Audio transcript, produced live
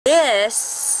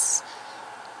mucus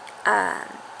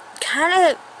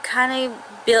kind of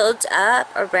builds up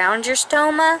around your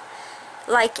stoma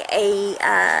like a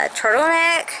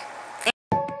turtleneck.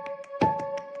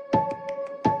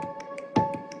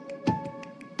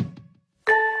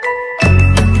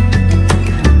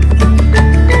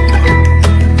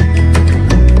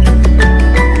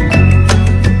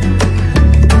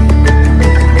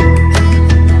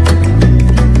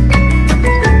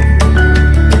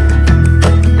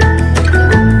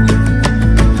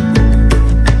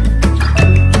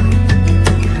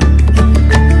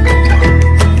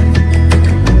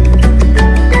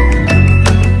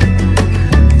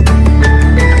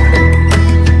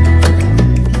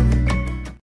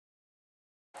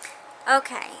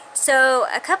 Okay, so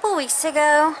a couple weeks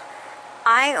ago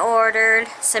I ordered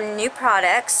some new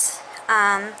products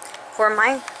for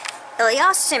my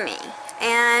ileostomy,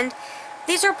 and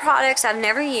these are products I've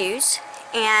never used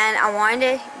and I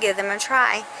wanted to give them a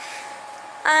try.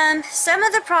 Some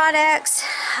of the products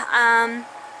I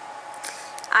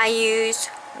used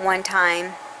one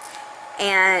time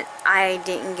and I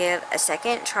didn't give a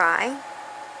second try.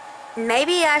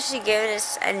 Maybe I should give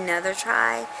it another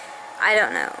try. I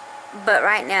don't know. But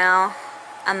right now,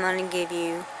 I'm going to give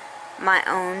you my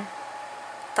own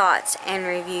thoughts and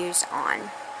reviews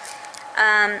on.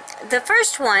 The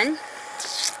first one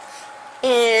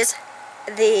is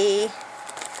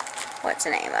what's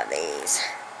the name of these?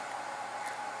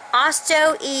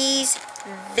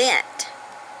 Osto-EZ-vent.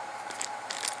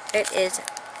 It is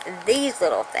these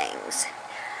little things.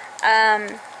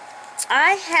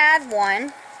 I had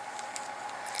one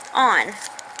on.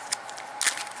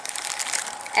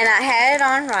 And I had it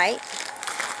on right.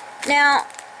 Now,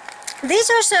 these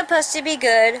are supposed to be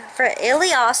good for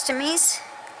ileostomies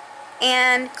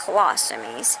and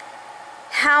colostomies.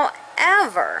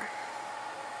 However,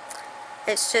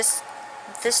 it's just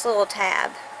this little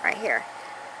tab right here.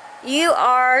 You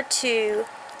are to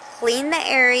clean the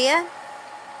area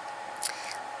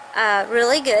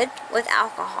really good with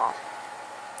alcohol.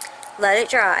 Let it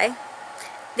dry.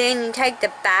 Then you take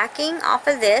the backing off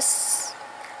of this.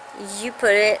 You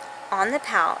put it on the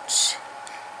pouch,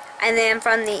 and then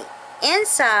from the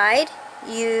inside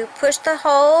you push the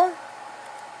hole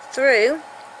through,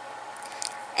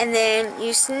 and then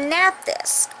you snap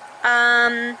this.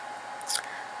 I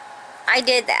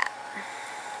did that.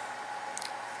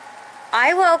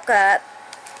 I woke up,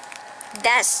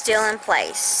 that's still in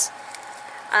place.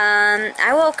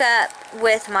 I woke up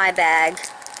with my bag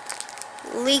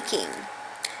leaking.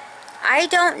 I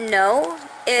don't know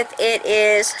if it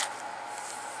is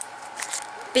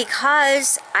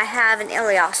because I have an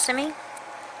ileostomy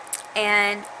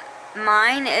and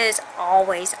mine is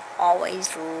always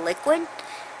liquid.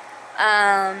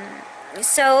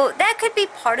 So that could be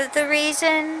part of the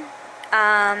reason,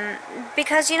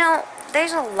 because you know,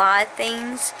 there's a lot of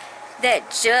things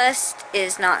that just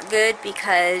is not good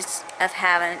because of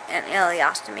having an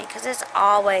ileostomy, because it's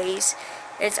always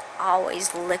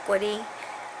liquidy.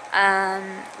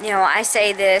 You know, I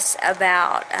say this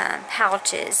about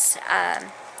pouches.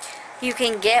 You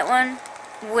can get one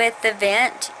with the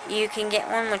vent. You can get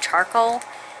one with charcoal.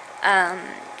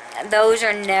 Those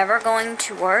are never going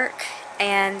to work,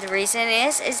 and the reason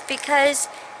is because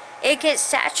it gets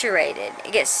saturated.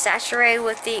 It gets saturated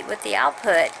with the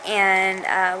output, and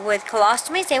with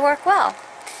colostomies they work well.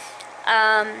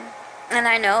 And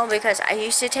I know because I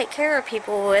used to take care of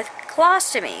people with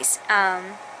colostomies.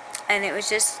 And it was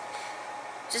just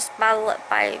by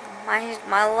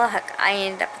my luck, I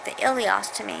ended up with the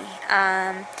ileostomy.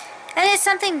 And it's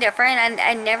something different.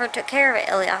 I never took care of an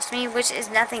ileostomy, which is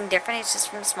nothing different. It's just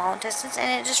from the small intestines,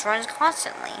 and it just runs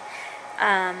constantly.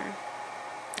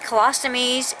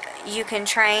 Colostomies, you can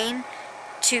train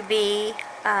to be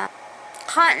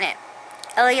continent.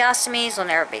 Ileostomies will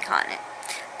never be continent.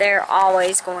 They're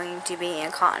always going to be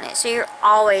incontinent. So you're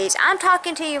always, I'm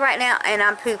talking to you right now and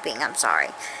I'm pooping, I'm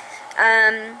sorry.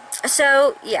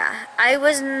 So yeah, I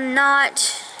was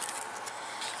not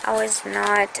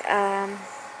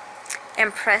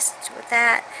impressed with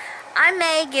that. I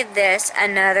may give this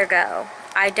another go.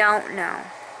 I don't know.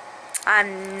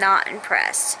 I'm not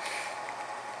impressed.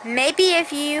 Maybe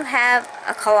if you have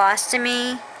a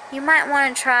colostomy, you might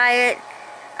want to try it.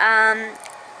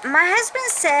 My husband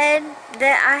said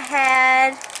that I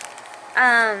had,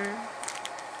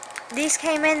 these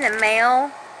came in the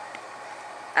mail.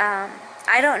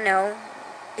 I don't know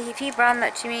if he brought them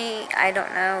up to me. I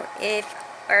don't know if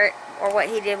or what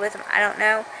he did with them. I don't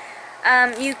know.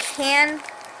 You can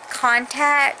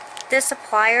contact the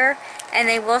supplier and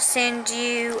they will send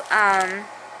you a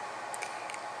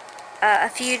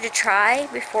few to try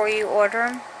before you order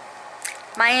them.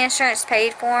 my insurance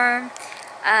paid for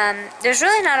them. There's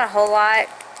really not a whole lot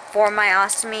for my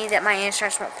ostomy that my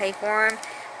insurance won't pay for them.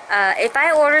 If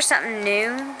I order something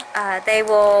new, they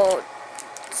will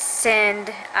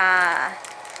send,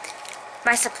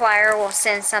 my supplier will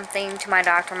send something to my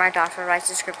doctor. My doctor writes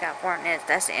a script out for it, and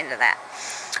that's the end of that.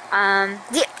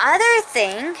 The other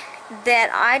thing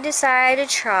that I decided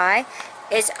to try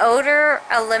is odor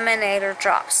eliminator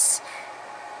drops.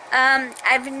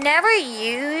 I've never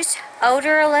used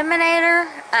odor eliminator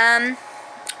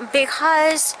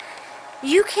because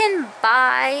you can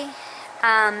buy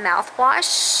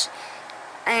mouthwash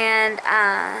and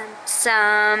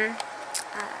some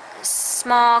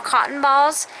small cotton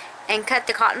balls and cut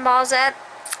the cotton balls up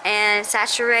and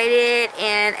saturate it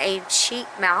in a cheap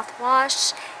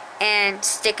mouthwash and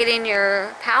stick it in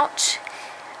your pouch.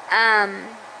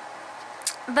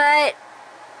 But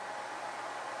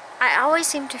I always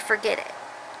seem to forget it.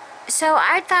 So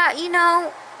I thought, you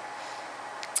know,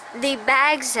 the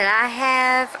bags that I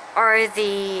have are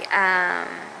the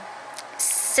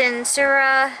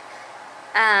Sensura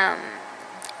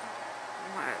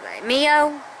what are they?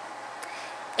 Mio.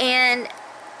 And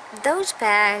those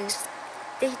bags,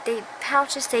 they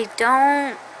pouches, they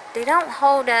don't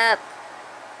hold up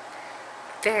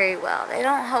very well. They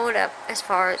don't hold up as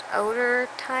far as odor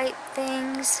type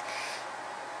things.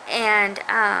 And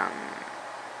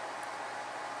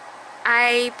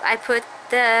I put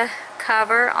the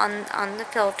cover on the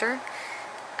filter,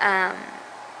 and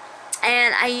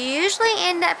I usually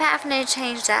end up having to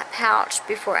change that pouch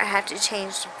before I have to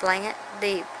change the blanket.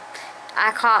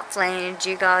 I call it flange,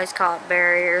 you guys call it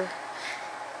barrier,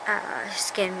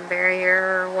 skin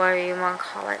barrier, or whatever you want to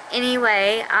call it.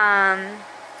 Anyway,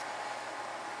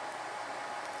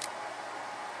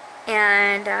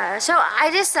 so I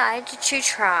decided to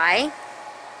try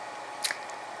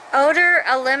Odor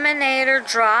Eliminator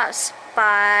Drops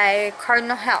by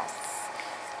Cardinal Health.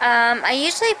 I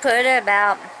usually put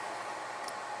about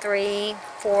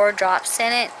 3-4 drops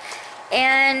in it,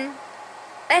 and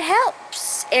it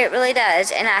helps. It really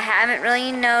does, and I haven't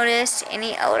really noticed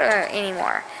any odor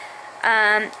anymore.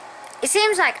 It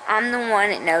seems like I'm the one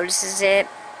that notices it.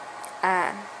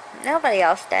 Nobody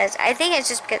else does. I think it's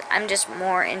just because I'm just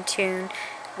more in tune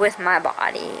with my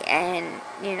body, and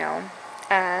you know,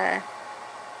 and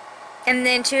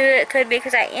then too, it could be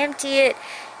because I empty it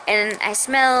and I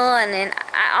smell, and then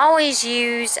I always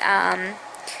use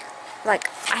like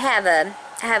I have an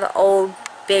old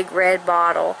big red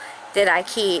bottle that I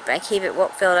keep it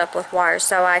filled up with water,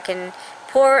 so I can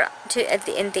pour at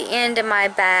the end of my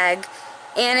bag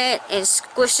in it and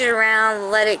squish it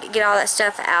around, let it get all that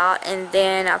stuff out, and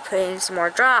then I'll put in some more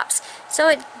drops so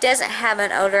it doesn't have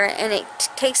an odor, and it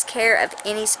takes care of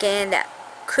any skin that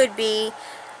could be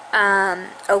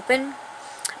open.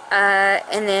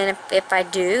 And then if I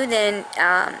do, then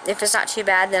if it's not too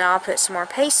bad, then I'll put some more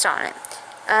paste on it.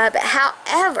 But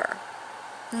however,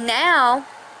 now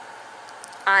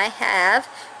I have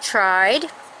tried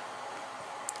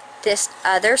this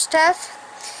other stuff.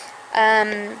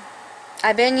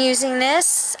 I've been using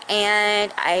this,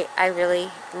 and I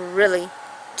really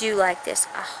do like this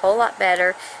a whole lot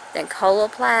better than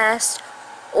Coloplast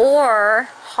or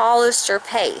Hollister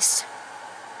paste.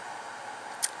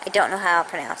 I don't know how to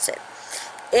pronounce it.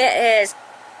 It is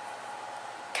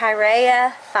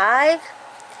Kayara 5.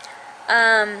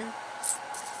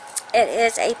 It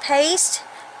is a paste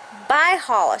by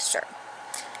Hollister.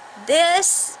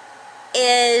 This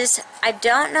is, I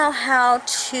don't know how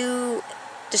to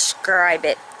describe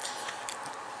it.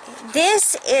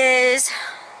 This is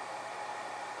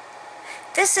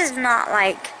not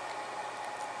like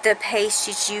the paste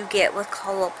that you get with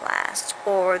Coloplast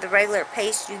or the regular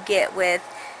paste you get with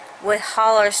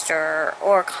Hollister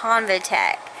or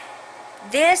Convatec.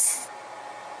 This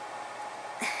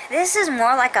is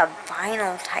more like a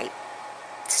vinyl type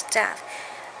stuff.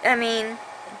 I mean,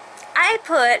 I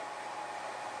put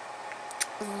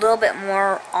a little bit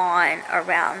more on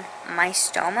around my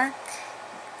stoma,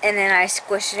 and then I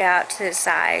squish it out to the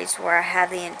sides where I have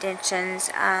the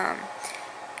indentions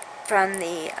from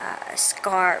the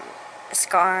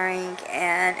scarring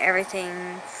and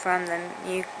everything from the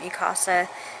mucosa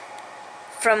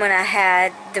from when I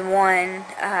had the one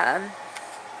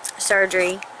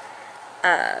surgery.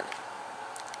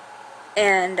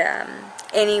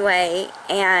 Anyway,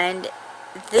 and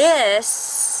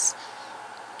this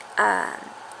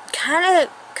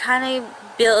kind of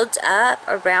builds up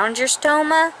around your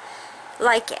stoma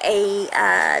like a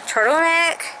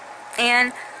turtleneck.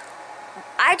 And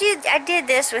I did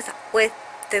this with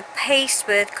the paste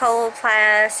with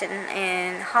Coloplast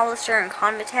and Hollister and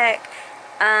Convatec.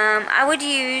 I would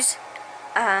use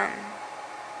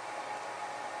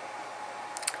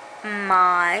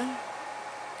my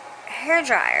hair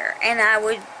dryer and I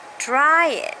would dry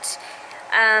it.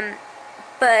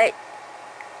 But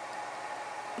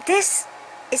this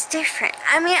is different.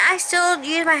 I mean, I still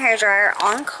use my hair dryer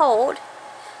on cool,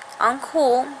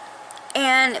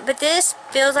 but this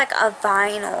feels like a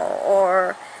vinyl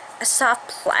or a soft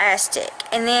plastic.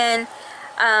 And then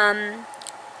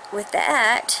with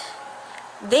that,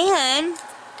 then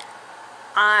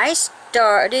I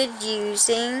started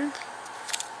using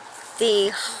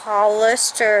the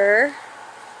Hollister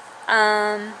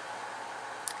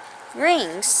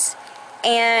rings,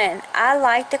 and I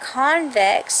like the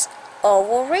convex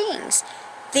oval rings.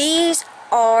 These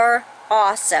are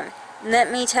awesome.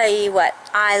 Let me tell you what,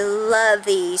 I love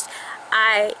these.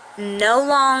 I no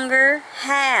longer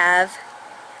have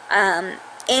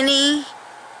any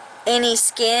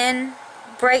skin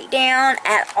breakdown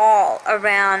at all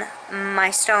around my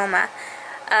stoma.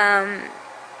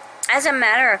 As a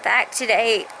matter of fact,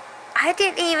 today I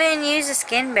didn't even use a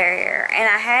skin barrier, and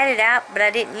I had it out, but I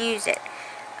didn't use it.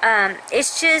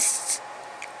 It's just,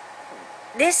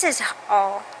 this is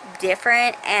all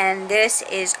different, and this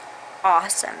is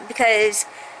awesome because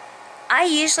I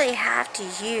usually have to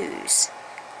use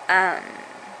a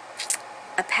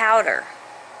powder,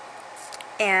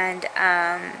 and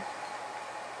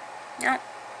no.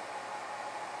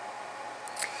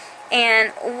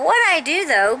 And what I do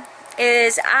though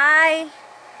is I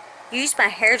use my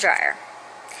hair dryer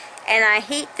and I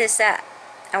heat this up.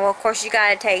 And well, of course you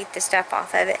gotta take the stuff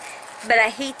off of it, but I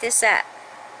heat this up.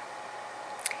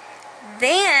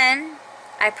 Then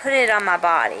I put it on my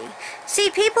body. See,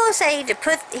 people say to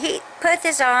put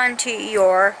this on to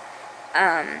your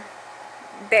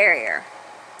barrier,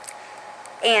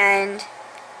 and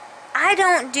I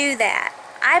don't do that.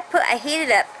 I heat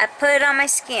it up, I put it on my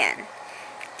skin.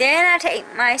 Then I take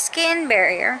my skin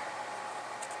barrier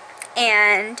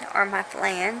or my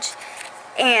flange,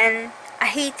 and I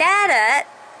heat that up.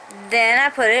 Then I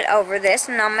put it over this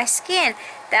and on my skin.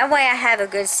 That way I have a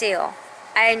good seal.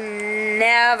 I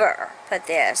never put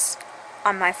this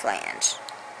on my flange.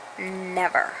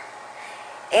 Never.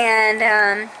 And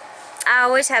I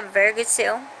always have a very good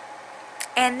seal.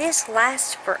 And this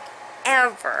lasts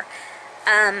forever.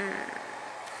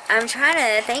 I'm trying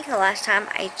to think of the last time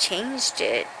I changed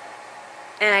it.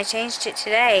 And I changed it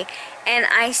today. And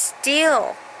I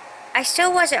still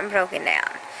wasn't broken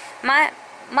down. My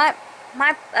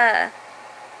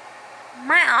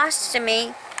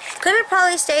ostomy could have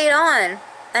probably stayed on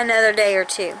another day or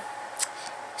two.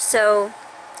 So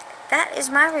that is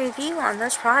my review on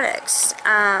those products.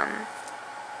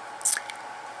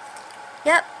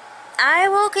 Yep, I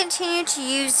will continue to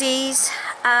use these.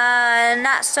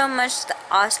 Not so much the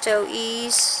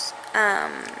Osto-EZ,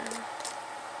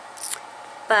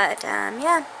 but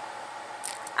yeah,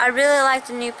 I really like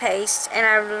the new paste, and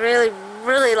I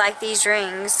really like these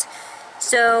rings.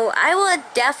 So I will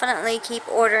definitely keep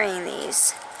ordering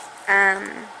these.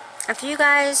 If you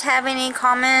guys have any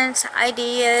comments,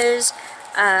 ideas,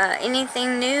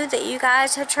 anything new that you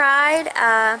guys have tried,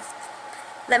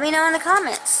 let me know in the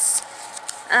comments.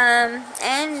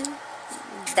 And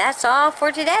that's all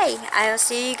for today. I'll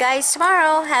see you guys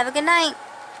tomorrow. Have a good night.